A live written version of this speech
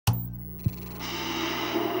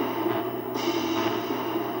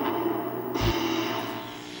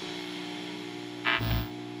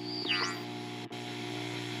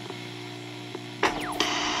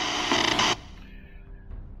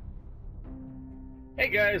Hey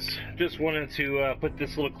guys, just wanted to put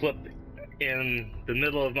this little clip in the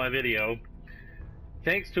middle of my video.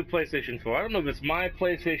 Thanks to PlayStation 4. I don't know if it's my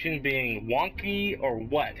PlayStation being wonky or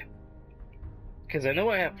what, because I know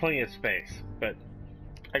I have plenty of space, but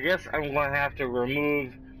I guess I'm going to have to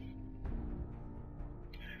remove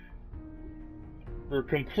the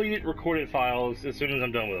completed recorded files as soon as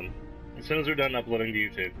I'm done with them. As soon as we're done uploading to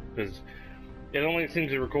YouTube, because it only seems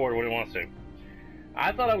to record when it wants to.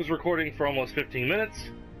 I thought I was recording for almost 15 minutes,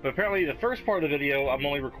 but apparently the first part of the video I'm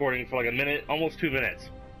only recording for like a minute, almost 2 minutes.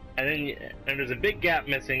 And there's a big gap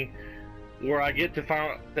missing where I get to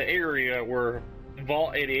find the area where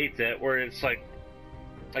Vault 88's at, where it's like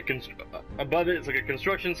above it, it's like a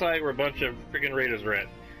construction site where a bunch of freaking raiders are at.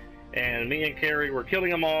 And me and Carrie were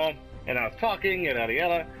killing them all, and I was talking, and yada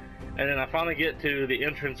yada. And then I finally get to the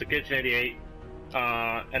entrance of Kitchen 88.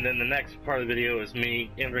 And then the next part of the video is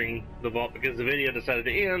me entering the vault, because the video decided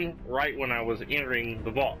to end right when I was entering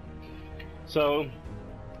the vault. So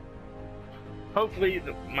hopefully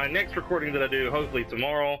my next recording that I do, hopefully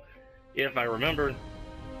tomorrow, if I remember,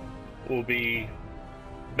 will be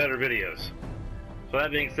better videos. So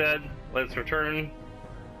that being said, let's return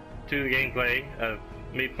to the gameplay of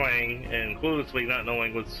me playing and cluelessly not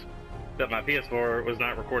knowing that my PS4 was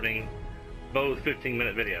not recording both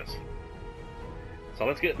 15-minute videos. So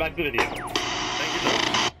let's get back to the video. Thank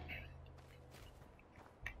you.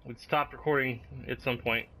 It stopped recording at some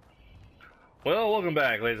point. Well, welcome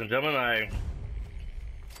back, ladies and gentlemen. I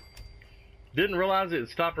didn't realize it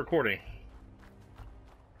stopped recording.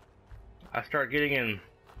 I start getting in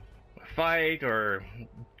a fight or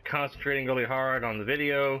concentrating really hard on the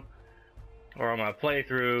video or on my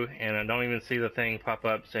playthrough, and I don't even see the thing pop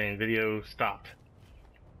up saying video stopped.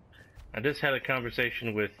 I just had a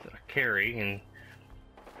conversation with Carrie, and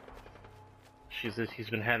she says she's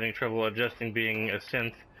been having trouble adjusting being a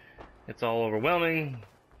synth. It's all overwhelming.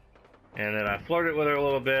 And then I flirted with her a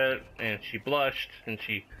little bit, and she blushed, and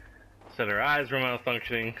she said her eyes were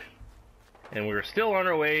malfunctioning. And we were still on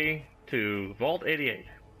our way to Vault 88.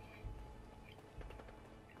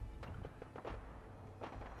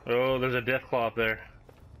 Oh, there's a death claw up there.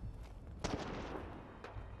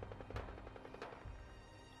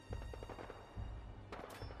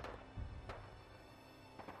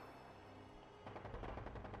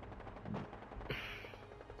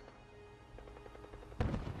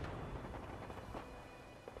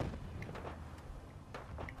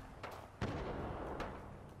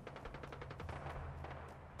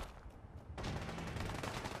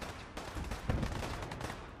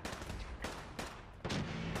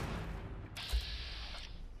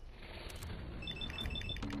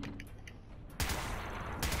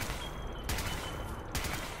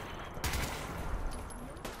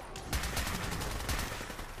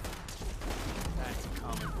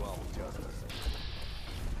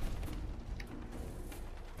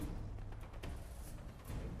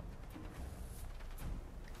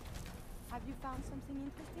 Have you found something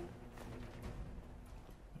interesting?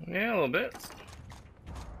 Yeah, a little bit.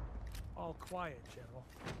 All quiet, General.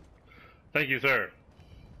 Thank you, sir.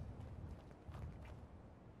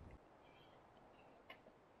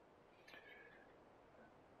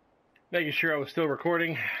 Making sure I was still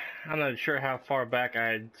recording. I'm not sure how far back I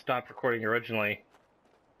had stopped recording originally.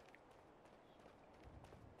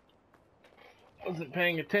 Wasn't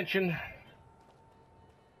paying attention.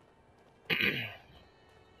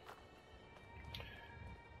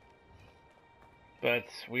 But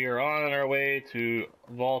we are on our way to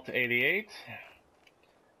Vault 88.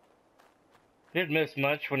 Didn't miss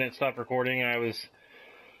much when it stopped recording. I was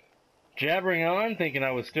jabbering on, thinking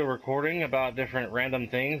I was still recording about different random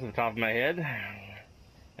things at the top of my head,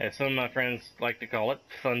 as some of my friends like to call it,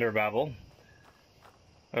 thunder babble.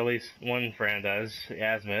 Or at least one friend does,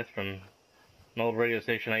 Azimuth, from an old radio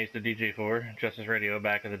station I used to DJ for, Justice Radio,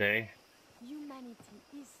 back in the day. Humanity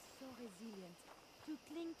is so resilient to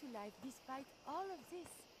cling to life despite all of this.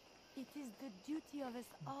 It is the duty of us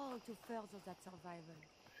all to further that survival.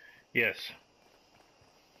 Yes.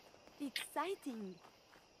 Exciting!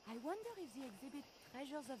 I wonder if the exhibit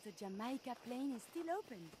Treasures of the Jamaica Plain is still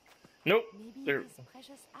open. Nope. Maybe it is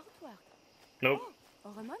precious artwork. Nope. Oh,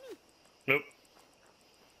 or a mummy. Nope.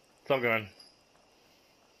 It's all gone.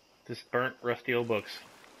 Just burnt, rusty old books.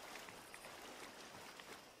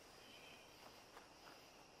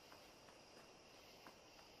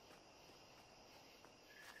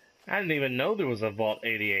 I didn't even know there was a Vault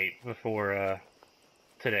 88 before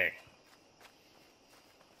today.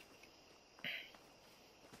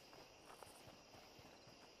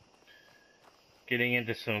 Getting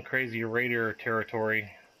into some crazy raider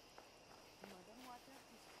territory.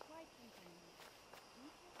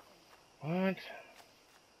 What?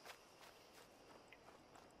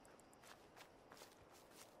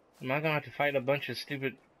 Am I gonna have to fight a bunch of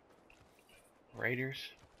stupid raiders?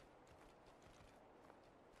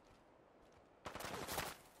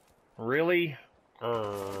 Really?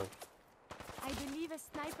 I believe a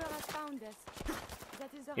sniper has found us.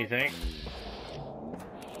 That is the You right think? one.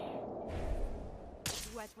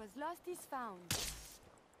 What was lost is found.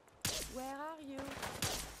 Where are you?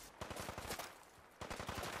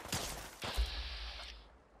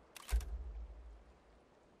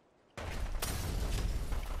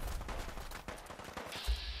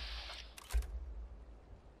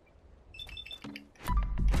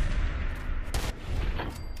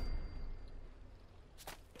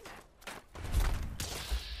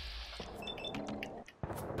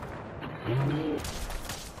 You're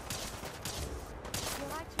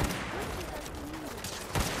actually good without the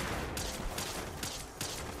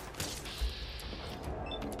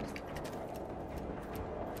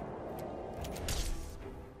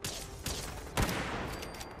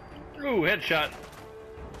needle. Ooh, headshot.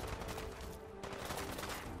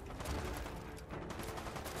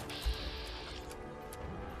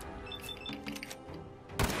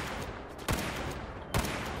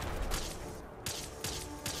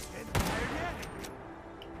 Getting tired yet?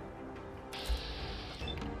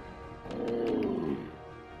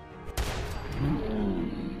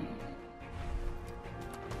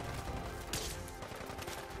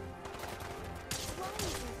 Why is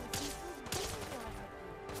everything so dangerous up here?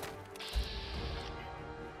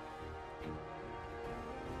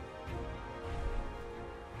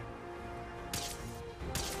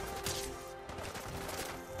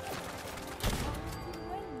 Are you still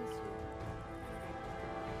well, monsieur?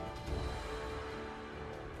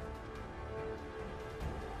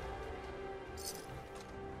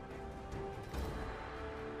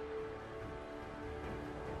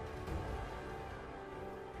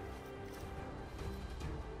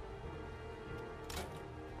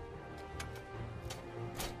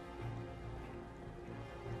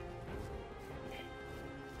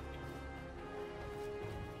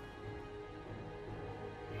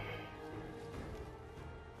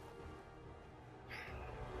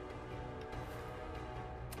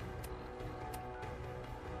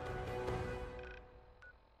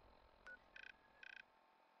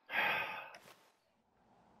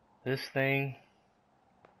 This thing.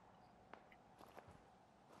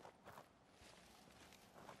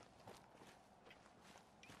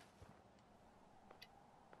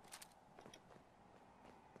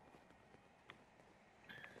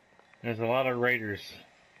 There's a lot of raiders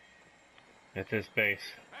at this base.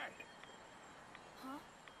 Huh?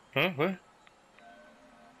 Huh? What?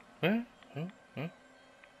 What? Huh? Huh?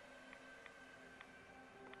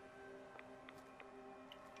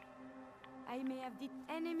 I may have the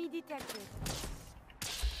enemy detected.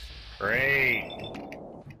 Great.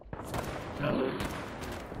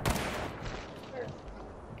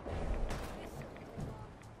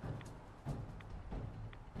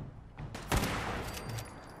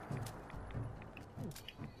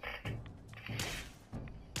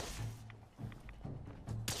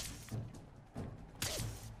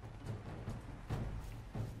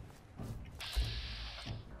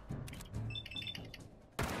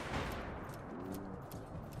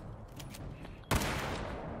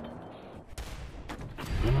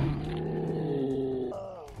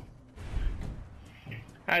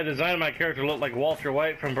 I designed my character to look like Walter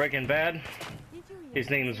White from Breaking Bad. Did you hear? His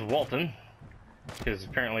name is Walton, because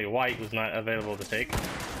apparently White was not available to take.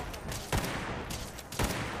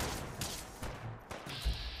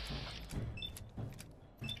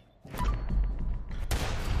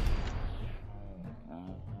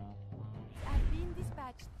 I've been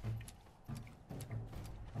dispatched.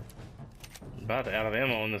 About out of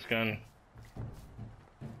ammo on this gun.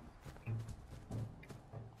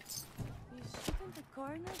 You shouldn't the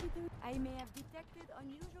coroner be doing? I may have detected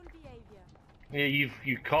unusual behavior. Yeah,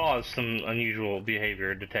 you caused some unusual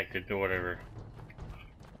behavior detected or whatever.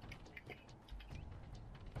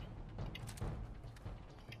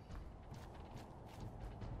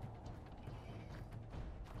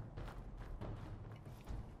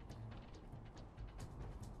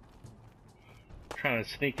 Trying to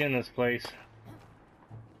sneak in this place.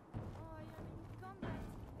 Oh, you're in combat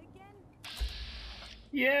again.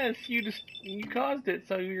 Yes, you caused it,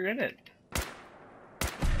 so you're in it.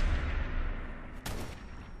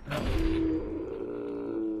 Signs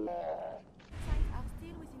are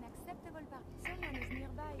still within acceptable part. Someone is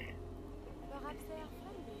nearby. Perhaps they are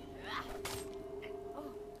friendly.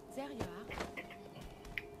 Oh, there you are.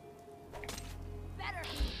 Better.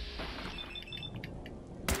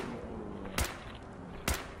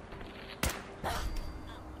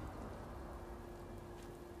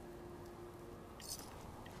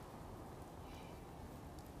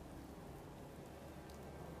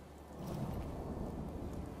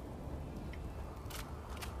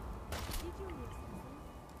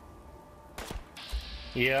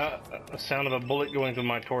 Yeah, a sound of a bullet going through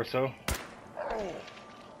my torso.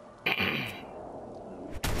 These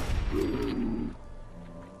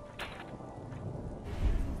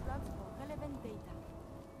logs for relevant data.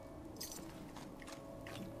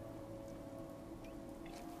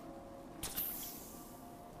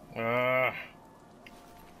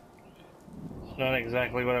 It's not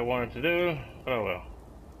exactly what I wanted to do, but oh well.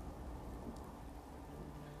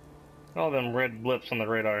 All them red blips on the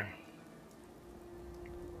radar.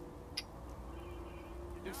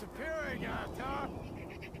 Disappearing out, huh?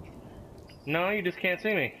 No, you just can't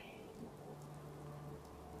see me.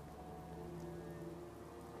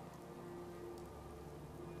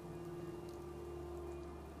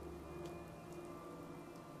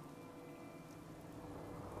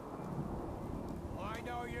 Oh, I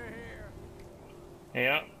know you're here.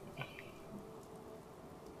 Yeah.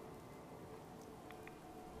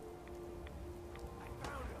 I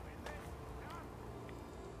found him in this, huh?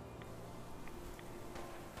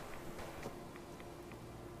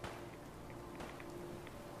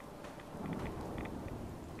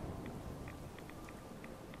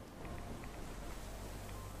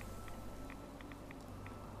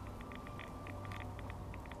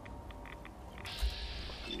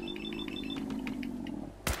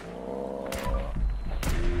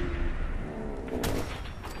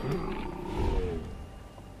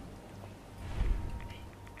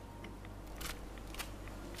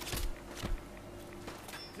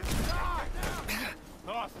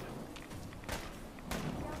 Lost him.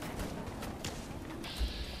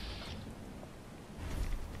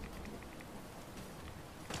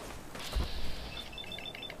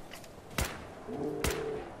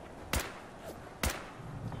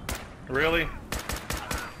 Really?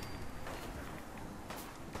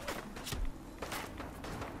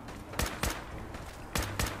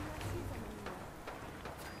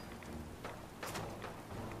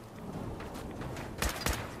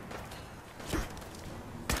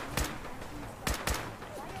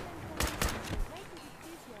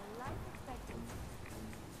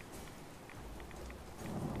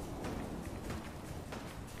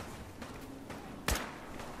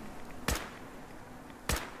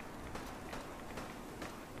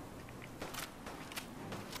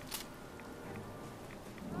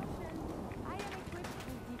 I am equipped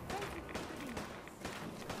with defensive capabilities.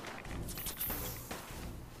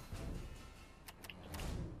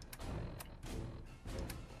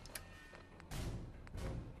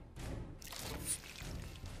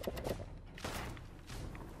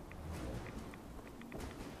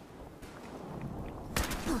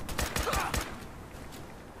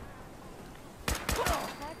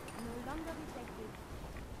 Attack no longer detected.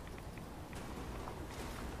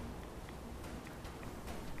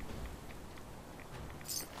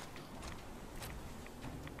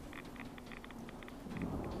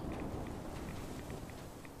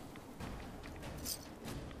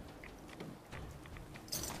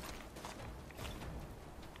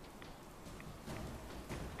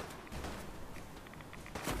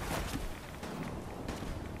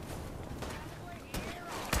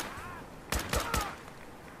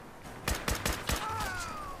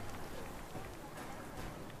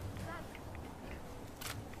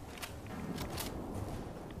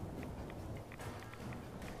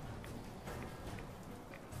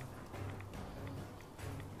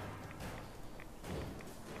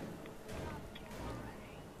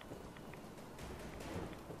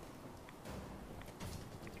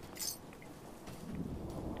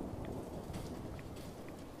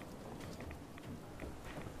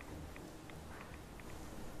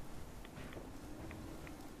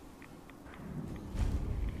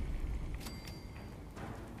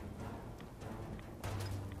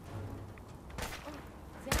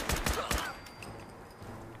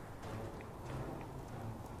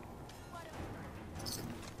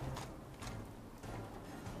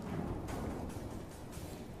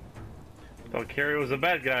 Thought Carrie was a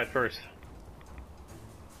bad guy at first.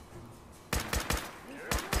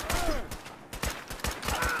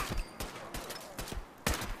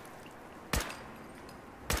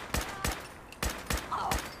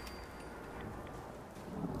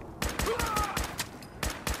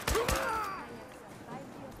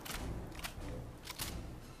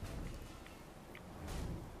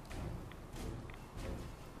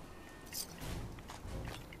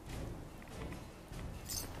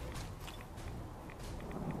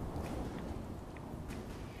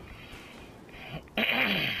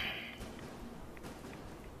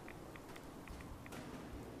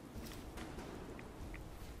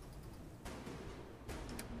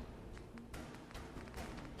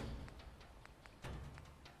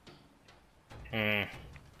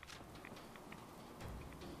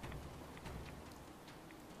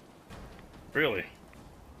 Really?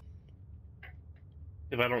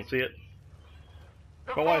 If I don't see it?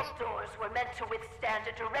 The But why? vault doors were meant to withstand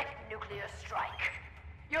a direct nuclear strike.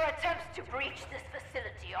 Your attempts to breach this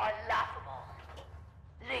facility are laughable.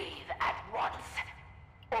 Leave at once,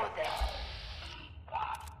 or there's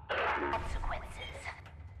consequences.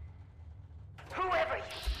 Whoever you...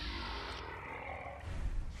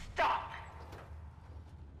 Stop!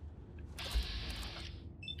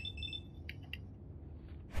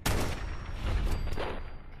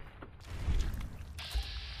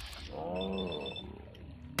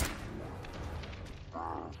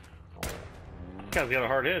 Guy's got a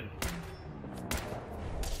hard head.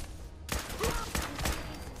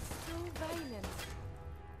 So violent.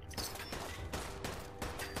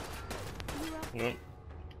 You are Nope.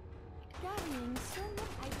 carrying so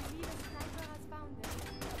much. I believe a sniper has found it.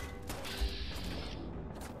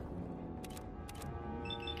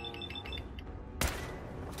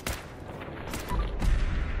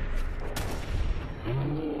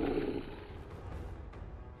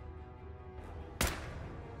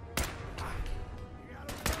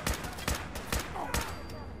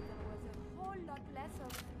 There was a whole lot less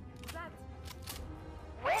of that.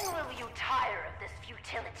 When will you tire of this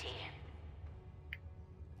futility?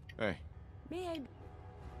 Hey, May I?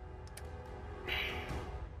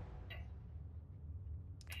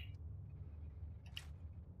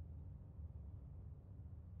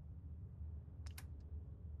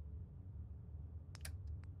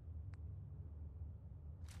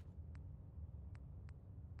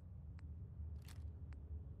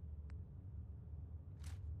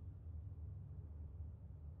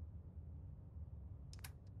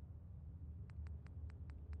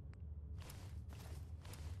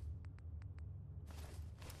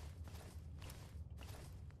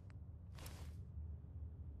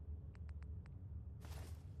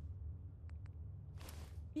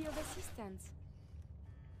 Be of assistance.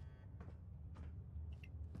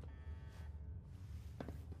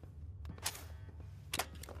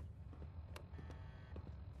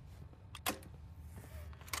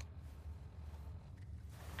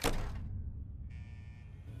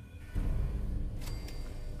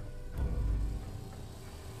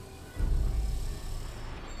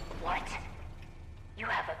 What? You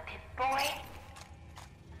have a Pip-Boy?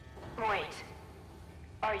 Wait.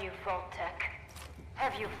 Are you Vault-Tec?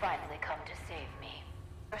 Have you finally come to save me?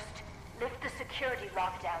 First, lift the security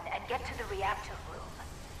lockdown and get to the reactor room.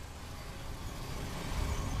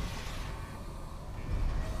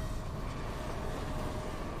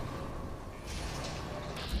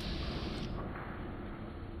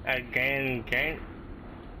 At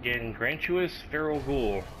Gangrantuous Feral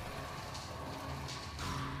Ghoul.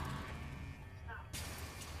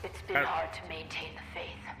 It's been hard to maintain the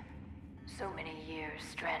faith. So many years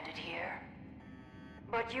stranded here.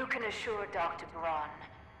 But you can assure Dr. Braun,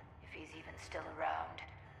 if he's even still around,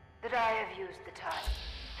 that I have used the time.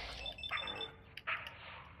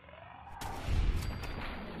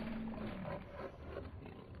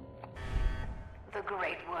 The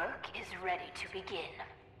great work is ready to begin.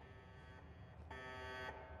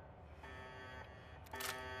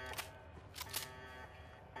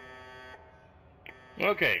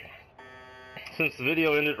 Okay. Since the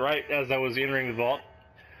video ended right as I was entering the vault,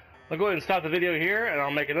 I'll go ahead and stop the video here, and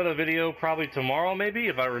I'll make another video probably tomorrow, maybe,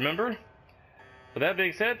 if I remember. With that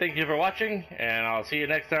being said, thank you for watching, and I'll see you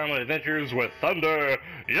next time on Adventures with Thunder.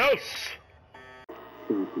 Yes!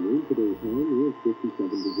 Good afternoon. Today's time is 57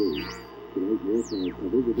 degrees. Tonight, warfare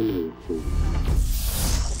covered with a low of 30.